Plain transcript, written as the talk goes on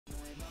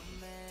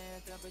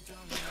my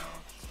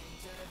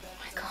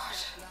god.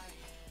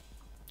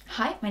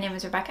 Hi, my name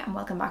is Rebecca and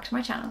welcome back to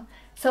my channel.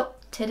 So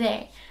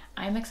today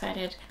I'm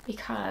excited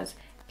because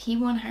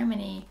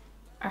P1Harmony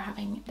are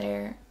having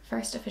their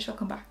first official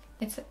comeback.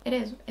 It's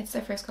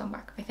their first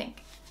comeback, I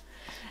think.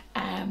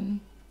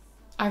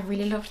 I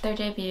really loved their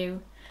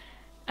debut.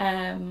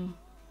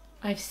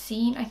 I've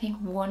seen, I think,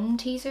 one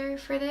teaser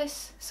for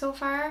this so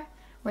far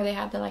where they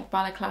had the like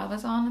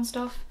balaclavas on and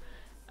stuff,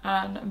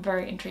 and I'm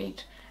very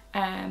intrigued.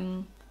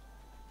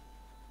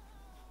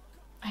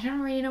 I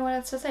don't really know what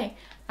else to say.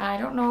 I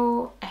don't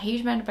know a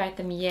huge amount about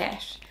them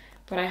yet,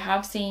 but I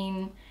have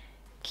seen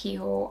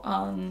Kehoe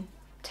on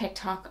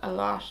TikTok a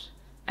lot.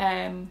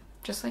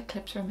 Just like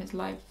clips from his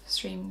live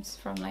streams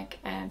from like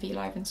V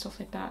Live and stuff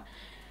like that.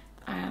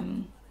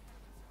 And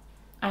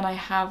I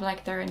have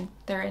like their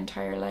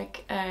entire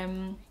like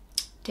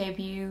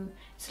debut.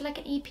 Is it like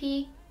an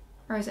EP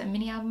or is it a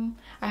mini album?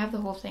 I have the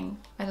whole thing.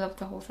 I love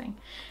the whole thing.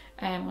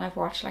 I've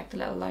watched like the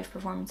little live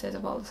performances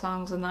of all the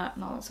songs and all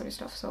that sort of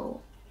stuff. So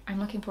I'm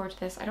looking forward to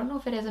this. I don't know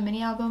if it is a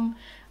mini album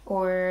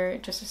or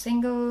just a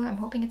single. I'm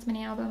hoping it's a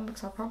mini album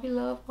because I'll probably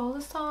love all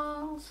the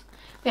songs.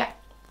 But yeah,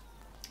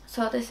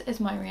 so this is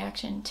my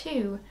reaction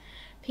to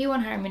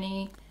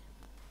P1Harmony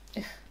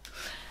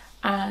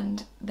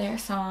and their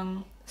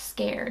song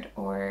Scared,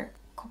 or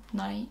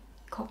Kopnani.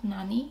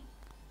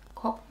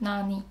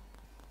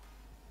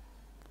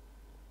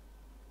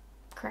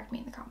 Correct me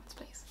in the comments,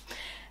 please.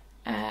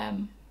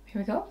 Here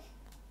we go.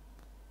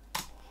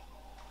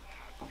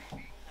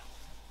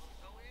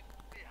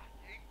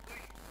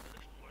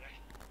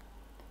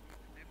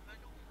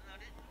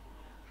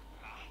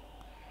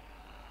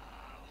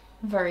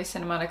 Very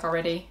cinematic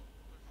already.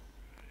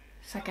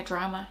 It's like a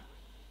drama.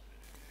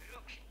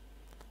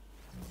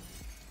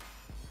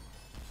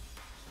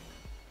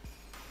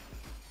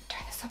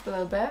 Turn this up a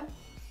little bit.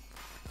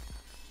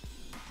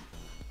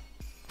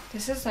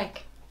 This is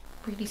like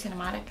really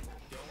cinematic.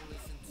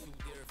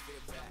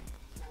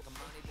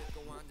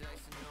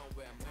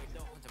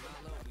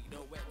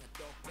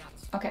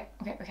 Okay.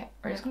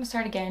 We're just gonna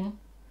start again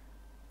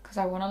because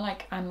I wanna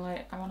like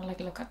analyze. I wanna like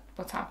look at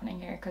what's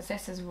happening here because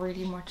this is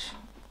really much.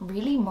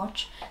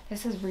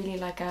 This is really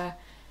like a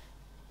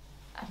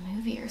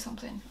movie or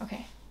something.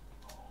 Okay.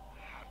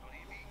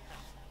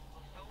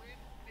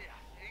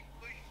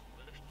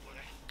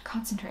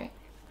 Concentrate.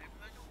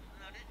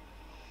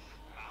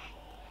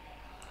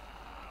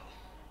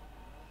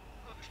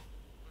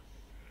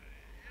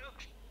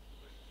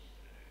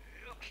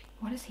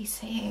 What is he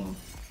saying?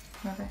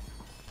 Whoever.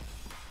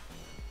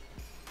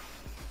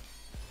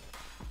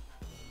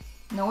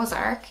 Noah's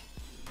Ark.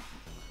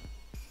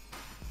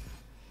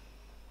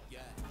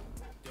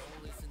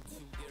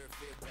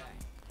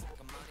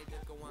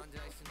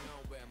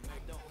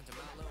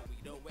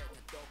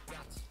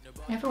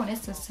 Everyone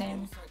is the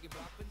same.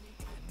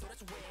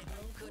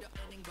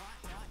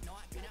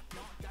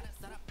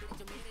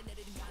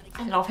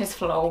 I love his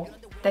flow.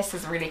 This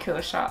is a really cool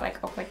shot,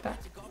 like up like that.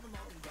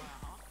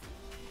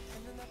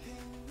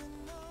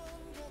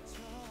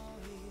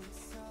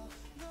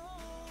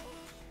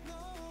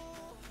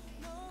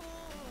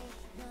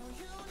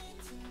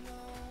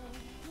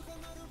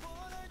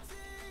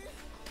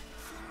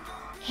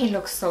 He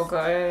looks so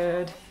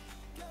good.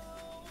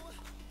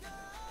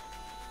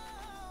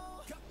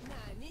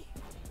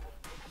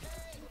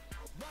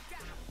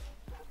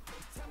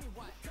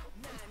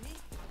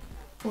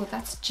 Oh,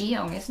 that's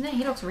Jiyoung, isn't it?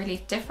 He looks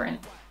really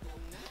different.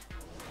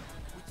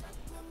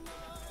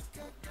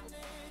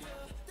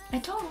 I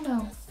don't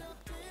know.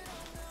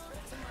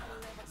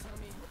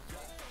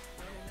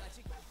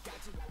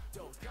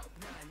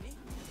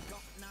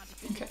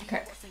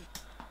 Okay.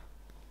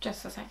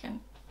 Just a second.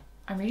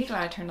 I'm really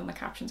glad I turned on the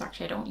captions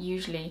actually. I don't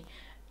usually,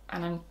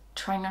 and I'm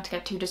trying not to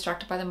get too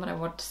distracted by them, but I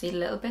want to see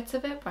little bits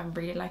of it, but I'm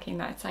really liking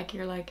that. It's like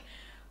you're like,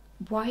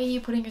 why are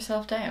you putting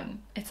yourself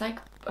down? It's like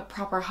a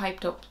proper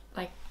hyped up,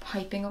 like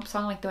hyping up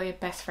song, like the way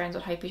best friends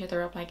would hype each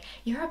other up, like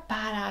you're a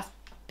badass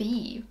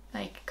bee,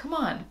 like come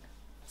on,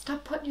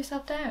 stop putting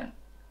yourself down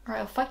or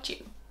I'll fight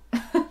you.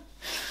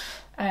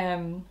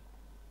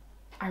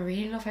 I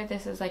really love how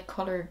this is like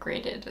color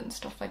graded and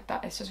stuff like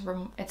that. It's just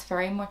it's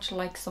very much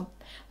like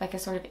a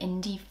sort of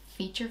indie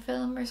feature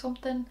film or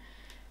something.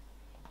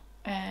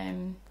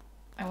 I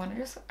want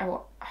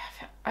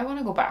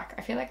to go back.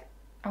 I feel like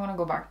I want to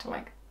go back to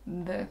like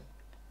the,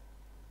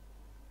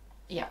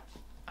 yeah,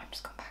 I'm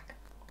just going back.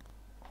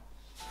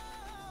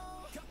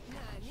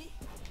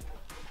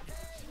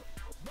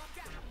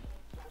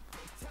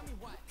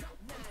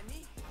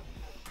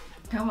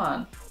 Come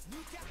on.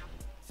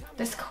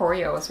 This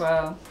choreo as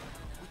well.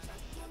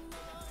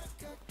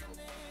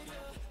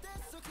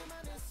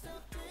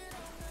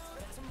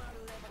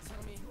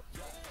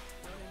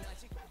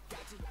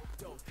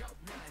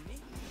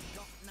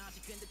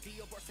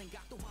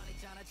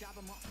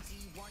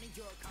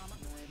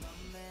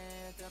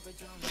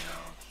 Oh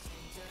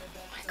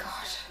my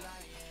god.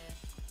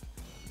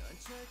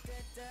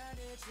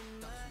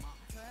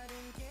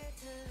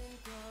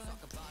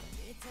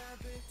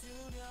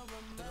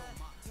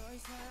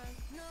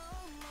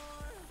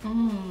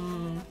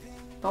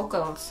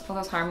 vocals, all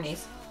those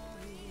harmonies.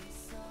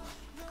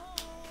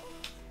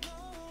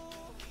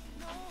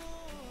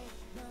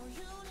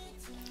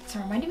 It's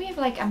reminding me of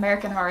like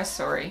American Horror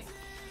Story.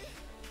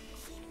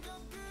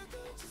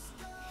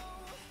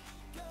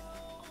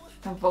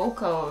 The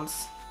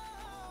vocals.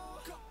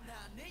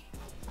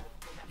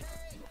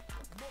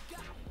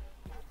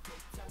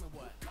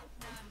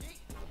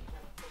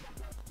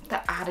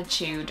 The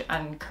attitude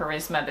and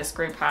charisma this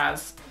group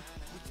has.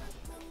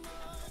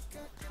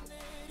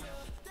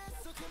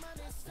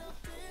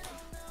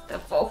 The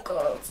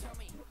vocals.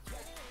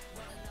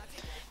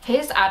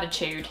 His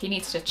attitude, he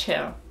needs to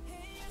chill.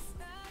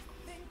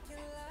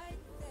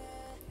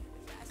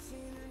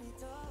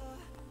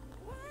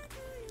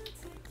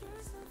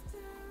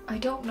 I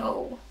don't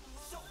know.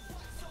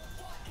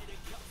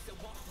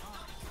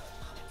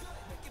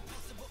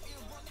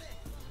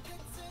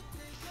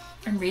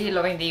 I'm really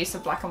loving the use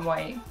of black and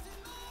white.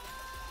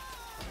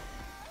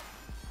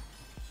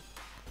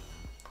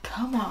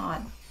 Come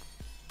on.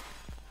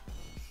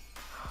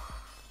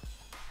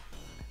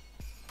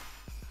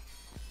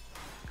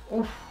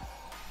 Oof.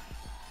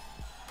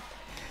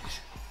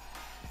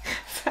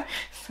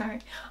 Sorry,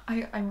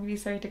 I'm really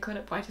sorry to cut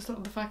it, but I just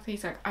love the fact that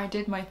he's like, I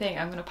did my thing,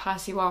 I'm gonna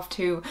pass you off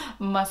to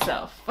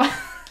myself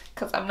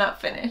because I'm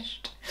not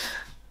finished.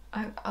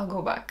 I'll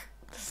go back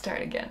to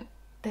start again.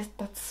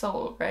 That's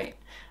soul, right?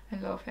 I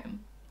love him.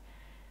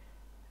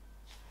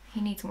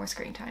 He needs more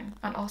screen time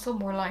and also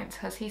more lines.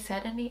 Has he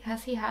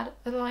had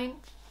a line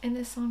in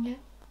this song yet?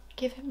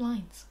 Give him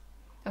lines.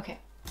 Okay.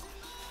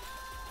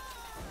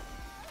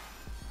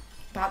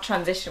 That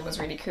transition was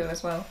really cool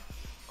as well.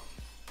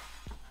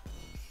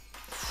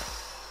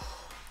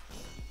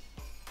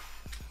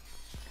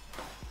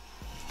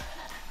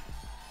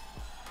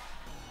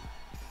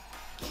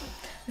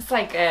 It's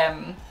like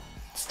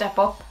Step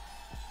Up.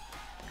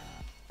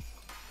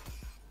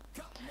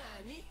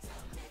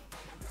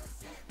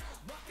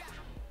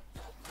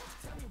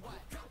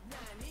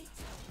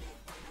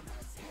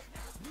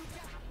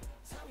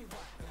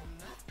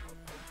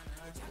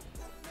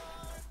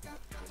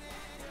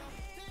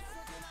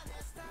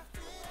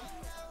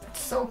 It's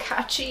so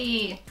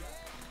catchy.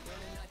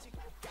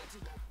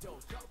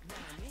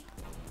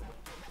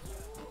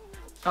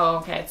 Oh,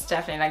 okay, it's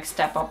definitely like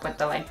Step Up with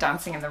the like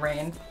dancing in the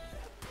rain.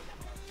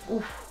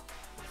 Oof.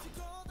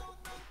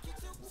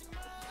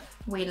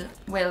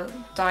 We'll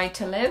die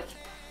to live.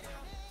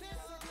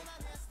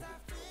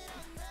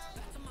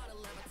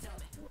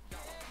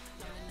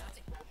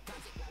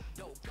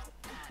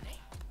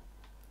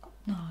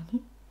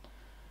 Nani?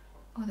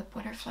 Oh, the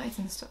butterflies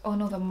and stuff. Oh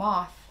no, the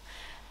moth.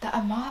 The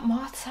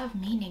moths have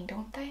meaning,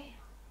 don't they?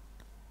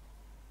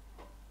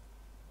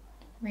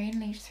 Rain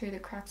leaked through the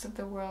cracks of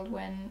the world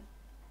when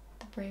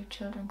the brave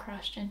children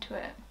crashed into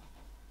it.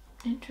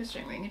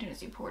 Interesting, ring it in a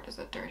seaport as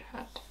the dirt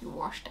had to be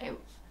washed out.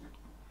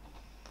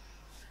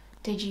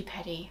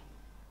 Digipedi.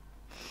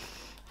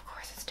 Of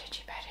course it's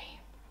Digipedi.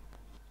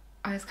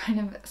 I was kind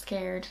of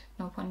scared,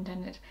 no pun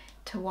intended,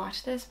 to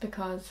watch this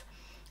because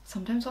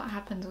sometimes what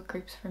happens with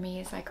groups for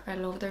me is like I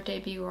love their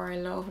debut or I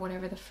love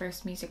whatever the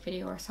first music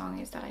video or song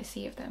is that I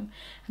see of them,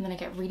 and then I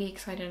get really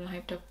excited and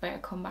hyped up about a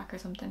comeback or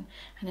something,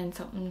 and then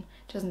something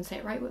doesn't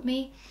sit right with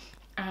me.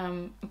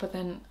 But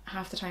then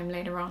half the time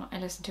later on I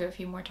listen to it a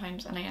few more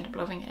times and I end up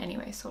loving it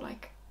anyway, so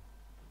like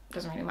it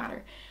doesn't really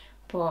matter.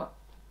 But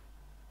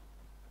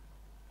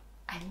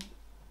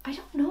I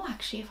don't know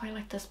actually if I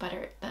like this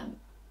better than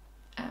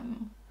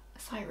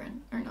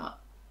Siren or not.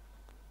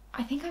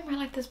 I think I might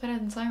like this better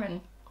than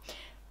Siren.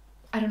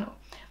 I don't know,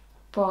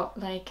 but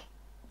like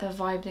the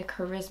vibe, the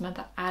charisma,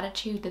 the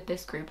attitude that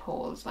this group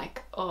holds,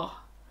 like,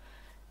 oh,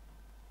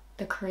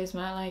 the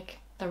charisma, like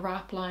the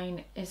rap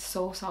line is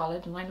so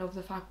solid, and I love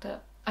the fact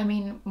that, I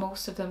mean,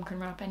 most of them can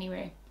rap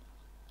anyway,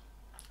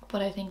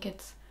 but I think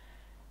it's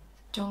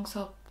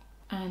Jungsup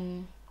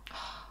and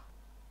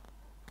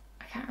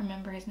I can't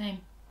remember his name.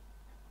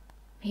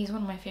 He's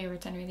one of my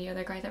favourites anyway, the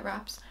other guy that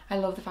raps. I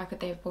love the fact that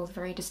they have both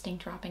very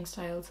distinct rapping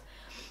styles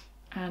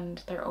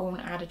and their own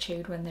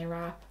attitude when they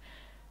rap.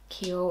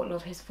 Kyo,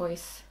 love his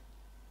voice.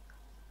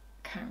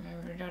 Can't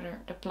remember the other,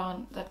 the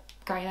blonde, the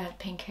guy that had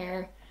pink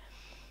hair.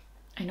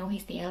 I know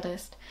he's the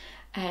eldest.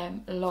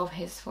 Love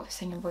his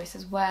singing voice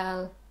as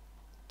well.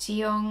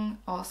 Jiyoung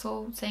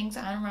also sings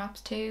and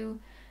raps too.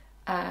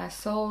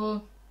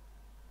 Seoul,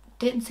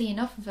 didn't see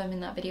enough of him in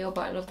that video,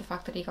 but I love the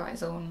fact that he got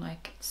his own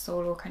like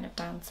solo kind of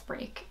dance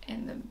break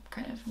in the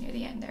kind of near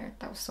the end there.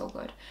 That was so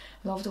good.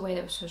 Love the way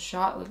that was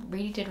shot. It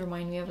really did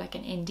remind me of like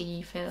an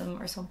indie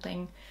film or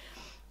something.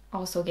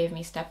 Also gave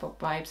me Step Up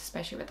vibes,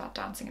 especially with that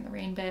dancing in the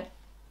rain bit.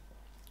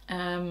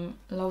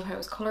 Love how it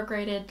was colour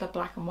graded, the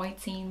black and white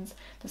scenes.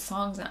 The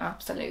song's an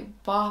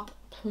absolute bop.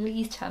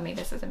 Please tell me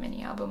this is a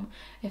mini album.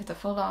 If it's a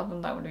full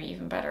album, that would be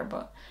even better,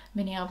 but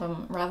mini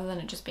album rather than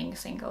it just being a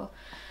single,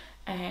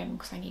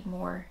 because I need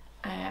more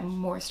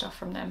stuff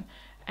from them.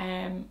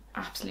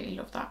 Absolutely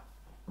love that.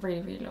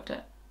 Really loved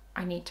it.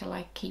 I need to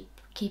like keep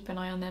keep an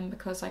eye on them,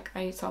 because like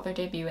I saw their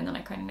debut and then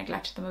I kind of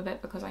neglected them a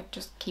bit because I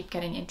just keep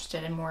getting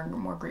interested in more and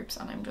more groups,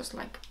 and I'm just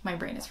like, my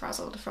brain is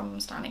frazzled from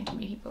standing too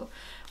many people.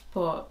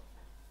 But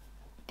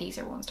these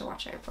are ones to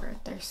watch out for.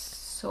 They're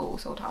so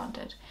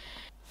talented.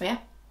 But yeah,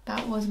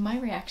 that was my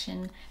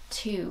reaction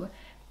to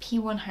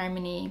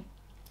P1Harmony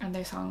and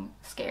their song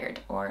Scared,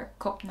 or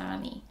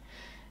Kpop,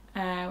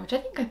 which I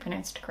think I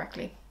pronounced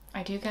correctly.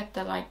 I do get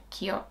the like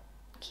kiot,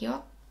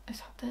 is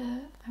that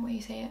the way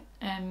you say it?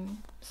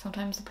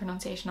 Sometimes the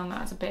pronunciation on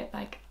that is a bit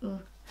like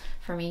ugh,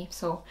 for me,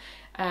 so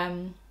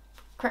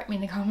correct me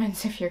in the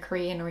comments if you're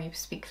Korean or you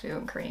speak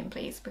fluent Korean,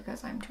 please,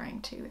 because I'm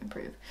trying to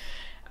improve.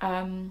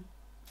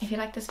 If you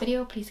like this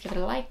video, please give it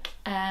a like.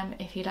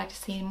 If you'd like to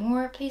see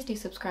more, please do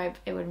subscribe.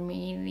 It would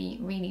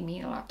really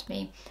mean a lot to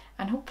me,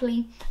 and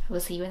hopefully I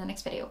will see you in the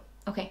next video.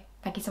 Okay,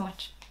 thank you so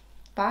much.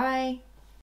 Bye.